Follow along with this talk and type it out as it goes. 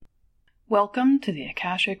Welcome to the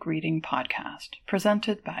Akashic Reading Podcast,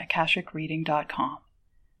 presented by AkashicReading.com,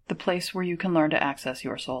 the place where you can learn to access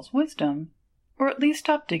your soul's wisdom, or at least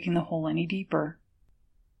stop digging the hole any deeper.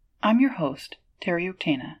 I'm your host, Terry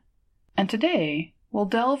Uktana, and today we'll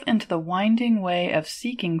delve into the winding way of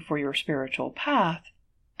seeking for your spiritual path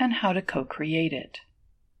and how to co-create it.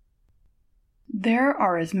 There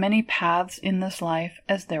are as many paths in this life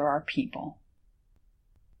as there are people.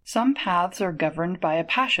 Some paths are governed by a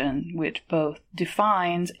passion which both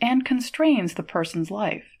defines and constrains the person's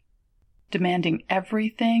life, demanding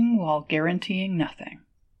everything while guaranteeing nothing.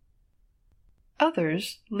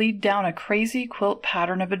 Others lead down a crazy quilt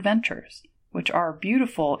pattern of adventures, which are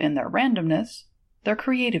beautiful in their randomness, their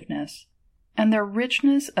creativeness, and their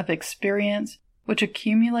richness of experience which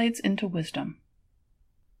accumulates into wisdom.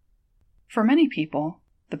 For many people,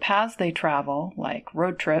 the paths they travel, like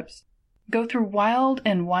road trips, go through wild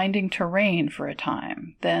and winding terrain for a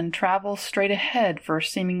time, then travel straight ahead for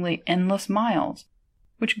seemingly endless miles,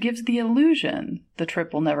 which gives the illusion the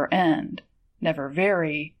trip will never end, never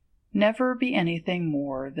vary, never be anything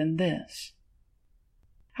more than this.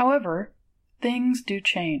 However, things do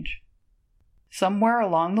change. Somewhere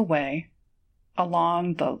along the way,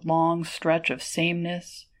 along the long stretch of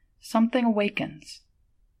sameness, something awakens.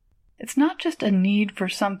 It's not just a need for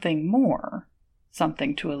something more,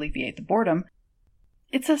 something to alleviate the boredom.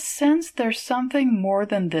 It's a sense there's something more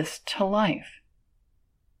than this to life.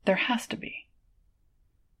 There has to be.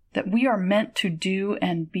 That we are meant to do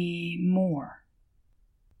and be more.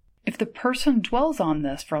 If the person dwells on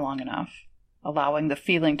this for long enough, allowing the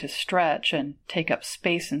feeling to stretch and take up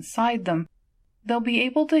space inside them, they'll be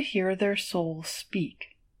able to hear their soul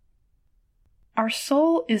speak. Our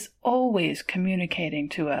soul is always communicating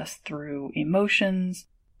to us through emotions,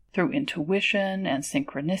 through intuition and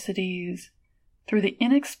synchronicities, through the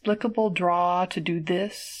inexplicable draw to do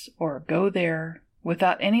this or go there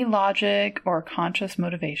without any logic or conscious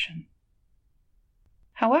motivation.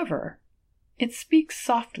 However, it speaks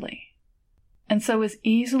softly, and so is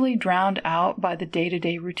easily drowned out by the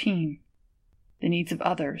day-to-day routine, the needs of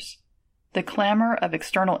others, the clamor of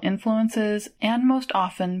external influences, and most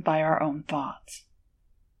often by our own thoughts.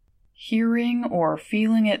 Hearing or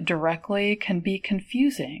feeling it directly can be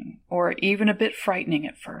confusing or even a bit frightening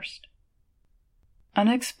at first.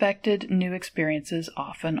 Unexpected new experiences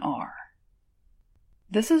often are.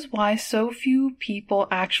 This is why so few people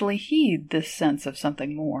actually heed this sense of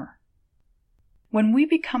something more. When we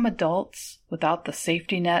become adults without the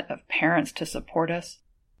safety net of parents to support us,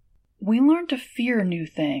 we learn to fear new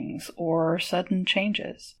things or sudden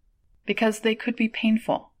changes because they could be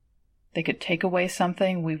painful. They could take away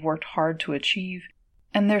something we've worked hard to achieve,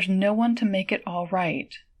 and there's no one to make it all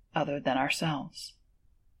right other than ourselves.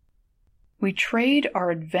 We trade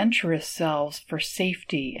our adventurous selves for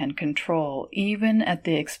safety and control, even at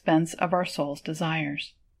the expense of our soul's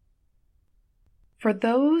desires. For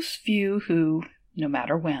those few who, no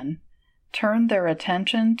matter when, turn their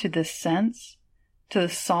attention to this sense, to the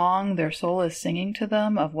song their soul is singing to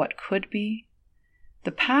them of what could be,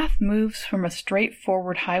 the path moves from a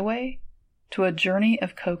straightforward highway to a journey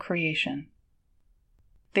of co-creation.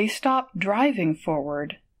 They stop driving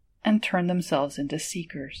forward and turn themselves into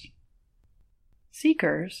seekers.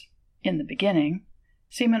 Seekers, in the beginning,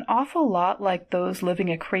 seem an awful lot like those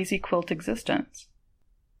living a crazy quilt existence.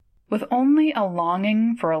 With only a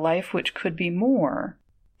longing for a life which could be more,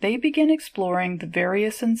 they begin exploring the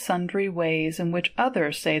various and sundry ways in which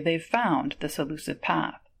others say they've found this elusive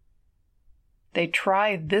path. They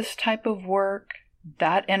try this type of work,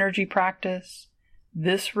 that energy practice,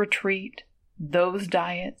 this retreat, those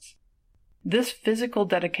diets, this physical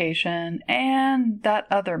dedication, and that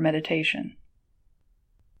other meditation.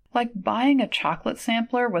 Like buying a chocolate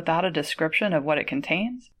sampler without a description of what it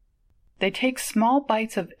contains, they take small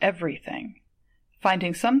bites of everything,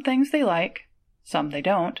 finding some things they like, some they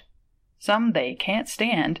don't, some they can't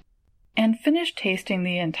stand, and finish tasting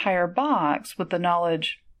the entire box with the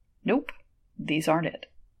knowledge, nope, these aren't it.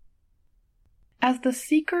 As the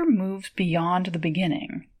seeker moves beyond the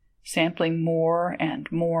beginning, sampling more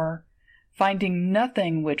and more, finding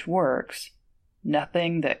nothing which works,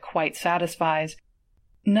 nothing that quite satisfies,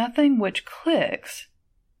 nothing which clicks,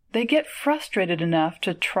 they get frustrated enough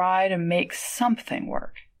to try to make something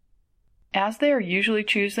work. As they are usually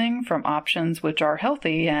choosing from options which are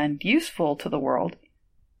healthy and useful to the world,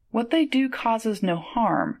 what they do causes no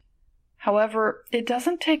harm. However, it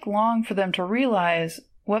doesn't take long for them to realize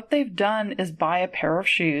what they've done is buy a pair of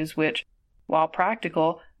shoes which, while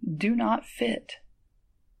practical, do not fit.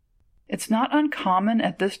 It's not uncommon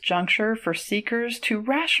at this juncture for seekers to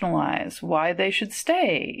rationalize why they should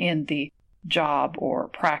stay in the job or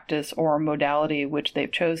practice or modality which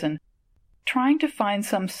they've chosen, trying to find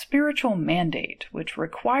some spiritual mandate which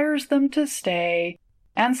requires them to stay,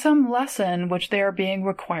 and some lesson which they are being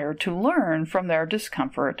required to learn from their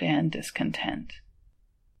discomfort and discontent.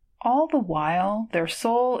 All the while, their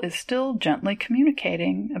soul is still gently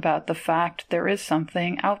communicating about the fact there is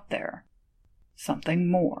something out there, something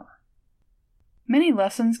more. Many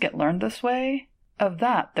lessons get learned this way, of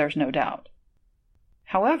that there's no doubt.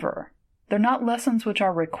 However, they're not lessons which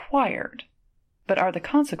are required, but are the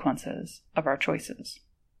consequences of our choices.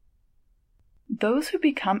 Those who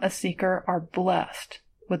become a seeker are blessed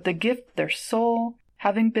with the gift their soul,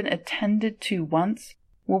 having been attended to once,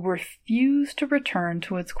 will refuse to return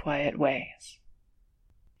to its quiet ways.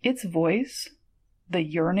 Its voice, the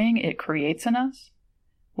yearning it creates in us,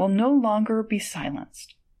 will no longer be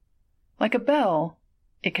silenced. Like a bell,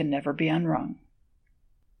 it can never be unrung.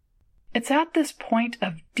 It's at this point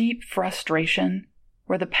of deep frustration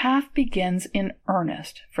where the path begins in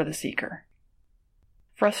earnest for the seeker.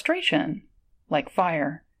 Frustration, like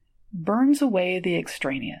fire, burns away the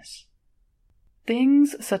extraneous.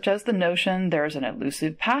 Things such as the notion there's an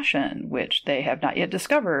elusive passion which they have not yet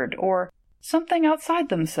discovered, or something outside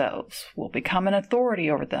themselves will become an authority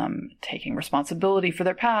over them, taking responsibility for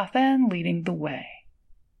their path and leading the way.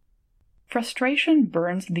 Frustration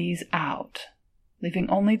burns these out, leaving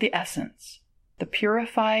only the essence, the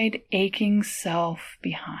purified, aching self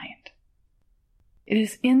behind. It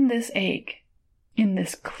is in this ache, in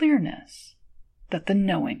this clearness, that the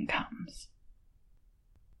knowing comes.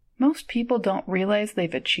 Most people don't realize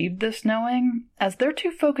they've achieved this knowing, as they're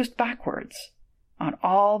too focused backwards on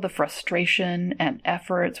all the frustration and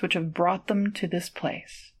efforts which have brought them to this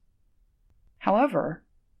place. However,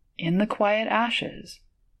 in the quiet ashes,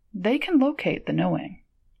 they can locate the knowing.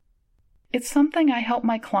 It's something I help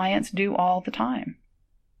my clients do all the time.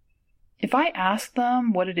 If I ask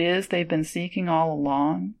them what it is they've been seeking all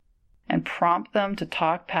along, and prompt them to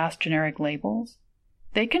talk past generic labels,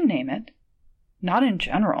 they can name it, not in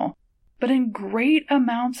general, but in great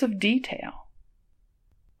amounts of detail.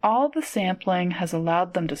 All the sampling has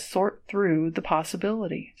allowed them to sort through the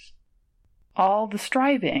possibilities. All the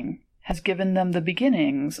striving has given them the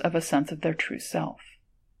beginnings of a sense of their true self.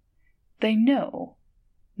 They know,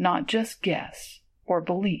 not just guess or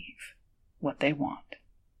believe, what they want.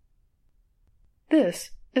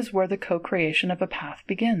 This is where the co-creation of a path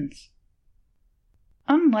begins.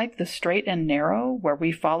 Unlike the straight and narrow, where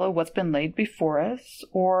we follow what's been laid before us,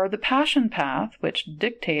 or the passion path, which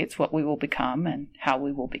dictates what we will become and how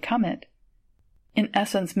we will become it, in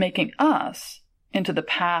essence making us into the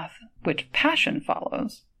path which passion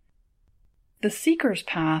follows, the seeker's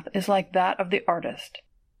path is like that of the artist,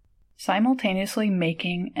 simultaneously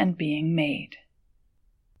making and being made.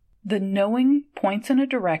 The knowing points in a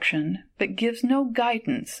direction, but gives no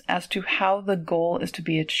guidance as to how the goal is to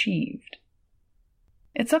be achieved.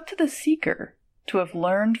 It's up to the seeker to have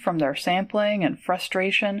learned from their sampling and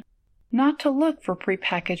frustration not to look for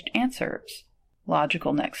prepackaged answers,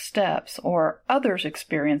 logical next steps, or others'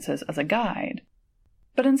 experiences as a guide,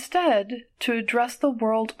 but instead to address the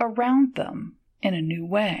world around them in a new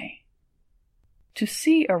way, to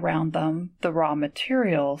see around them the raw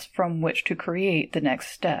materials from which to create the next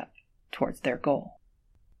step towards their goal.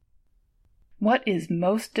 What is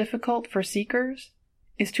most difficult for seekers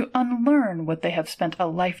is to unlearn what they have spent a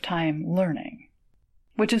lifetime learning,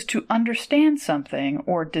 which is to understand something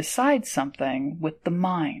or decide something with the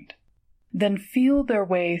mind, then feel their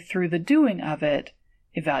way through the doing of it,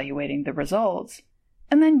 evaluating the results,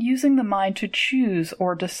 and then using the mind to choose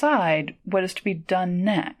or decide what is to be done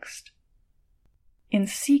next. In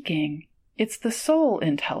seeking, it's the soul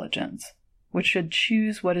intelligence which should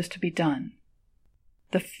choose what is to be done,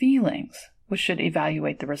 the feelings which should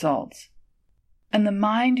evaluate the results, and the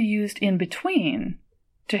mind used in between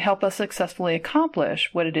to help us successfully accomplish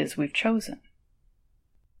what it is we've chosen.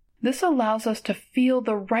 This allows us to feel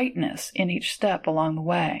the rightness in each step along the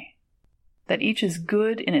way, that each is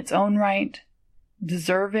good in its own right,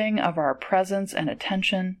 deserving of our presence and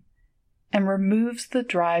attention, and removes the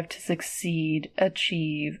drive to succeed,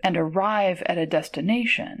 achieve, and arrive at a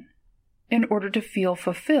destination in order to feel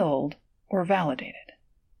fulfilled or validated.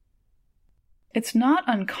 It's not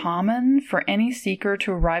uncommon for any seeker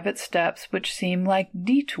to arrive at steps which seem like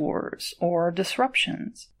detours or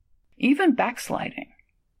disruptions, even backsliding.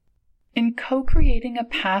 In co-creating a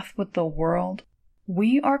path with the world,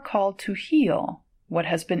 we are called to heal what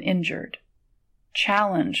has been injured,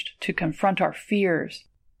 challenged to confront our fears,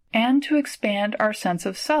 and to expand our sense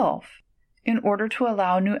of self in order to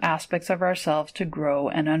allow new aspects of ourselves to grow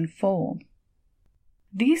and unfold.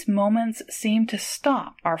 These moments seem to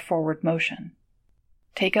stop our forward motion,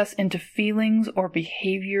 take us into feelings or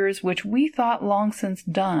behaviors which we thought long since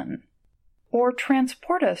done, or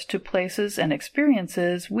transport us to places and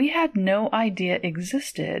experiences we had no idea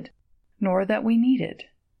existed, nor that we needed.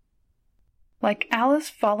 Like Alice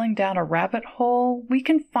falling down a rabbit hole, we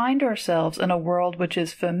can find ourselves in a world which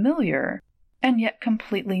is familiar and yet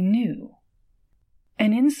completely new.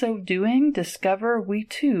 And in so doing, discover we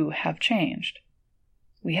too have changed.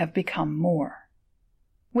 We have become more.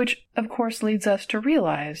 Which, of course, leads us to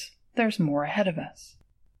realize there's more ahead of us.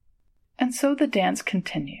 And so the dance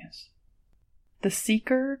continues. The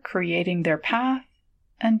seeker creating their path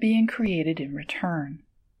and being created in return.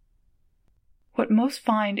 What most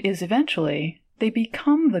find is eventually they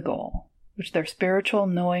become the goal, which their spiritual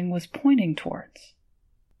knowing was pointing towards.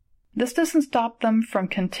 This doesn't stop them from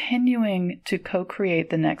continuing to co-create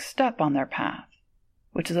the next step on their path,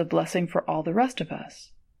 which is a blessing for all the rest of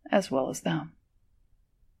us, as well as them.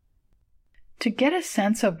 To get a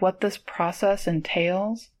sense of what this process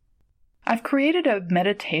entails, I've created a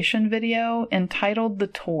meditation video entitled The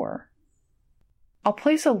Tour. I'll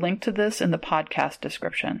place a link to this in the podcast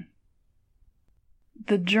description.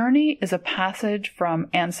 The journey is a passage from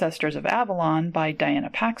Ancestors of Avalon by Diana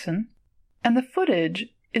Paxson, and the footage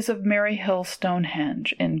is of Mary Hill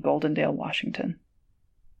Stonehenge in Goldendale, Washington.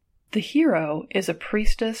 The hero is a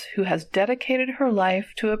priestess who has dedicated her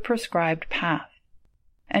life to a prescribed path,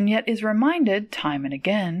 and yet is reminded time and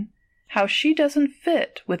again how she doesn't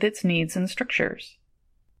fit with its needs and strictures.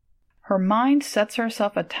 Her mind sets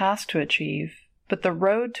herself a task to achieve, but the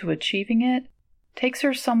road to achieving it takes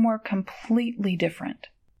her somewhere completely different,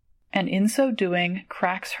 and in so doing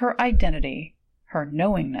cracks her identity, her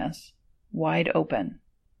knowingness, wide open.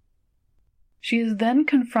 She is then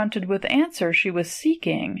confronted with answers she was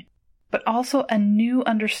seeking, but also a new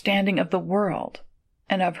understanding of the world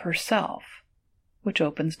and of herself, which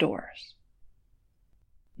opens doors.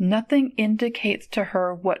 Nothing indicates to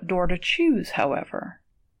her what door to choose, however.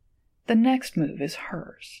 The next move is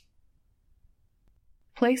hers.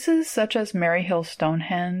 Places such as Mary Hill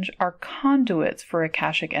Stonehenge are conduits for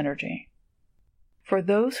Akashic energy. For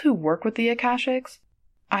those who work with the Akashics,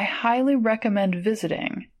 I highly recommend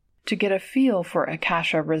visiting to get a feel for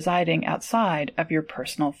Akasha residing outside of your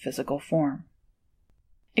personal physical form.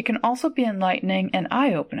 It can also be enlightening and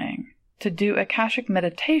eye-opening to do Akashic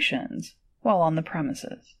meditations while on the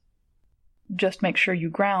premises. Just make sure you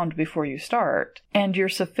ground before you start, and you're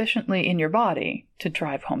sufficiently in your body to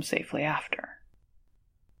drive home safely after.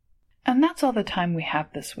 And that's all the time we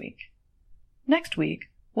have this week. Next week,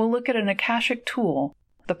 we'll look at an Akashic tool,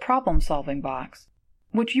 the problem-solving box,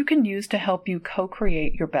 which you can use to help you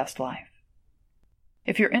co-create your best life.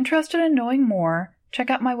 If you're interested in knowing more, check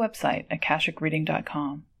out my website,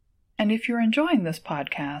 akashicreading.com. And if you're enjoying this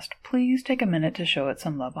podcast, please take a minute to show it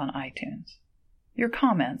some love on iTunes. Your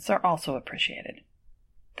comments are also appreciated.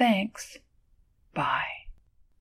 Thanks. Bye.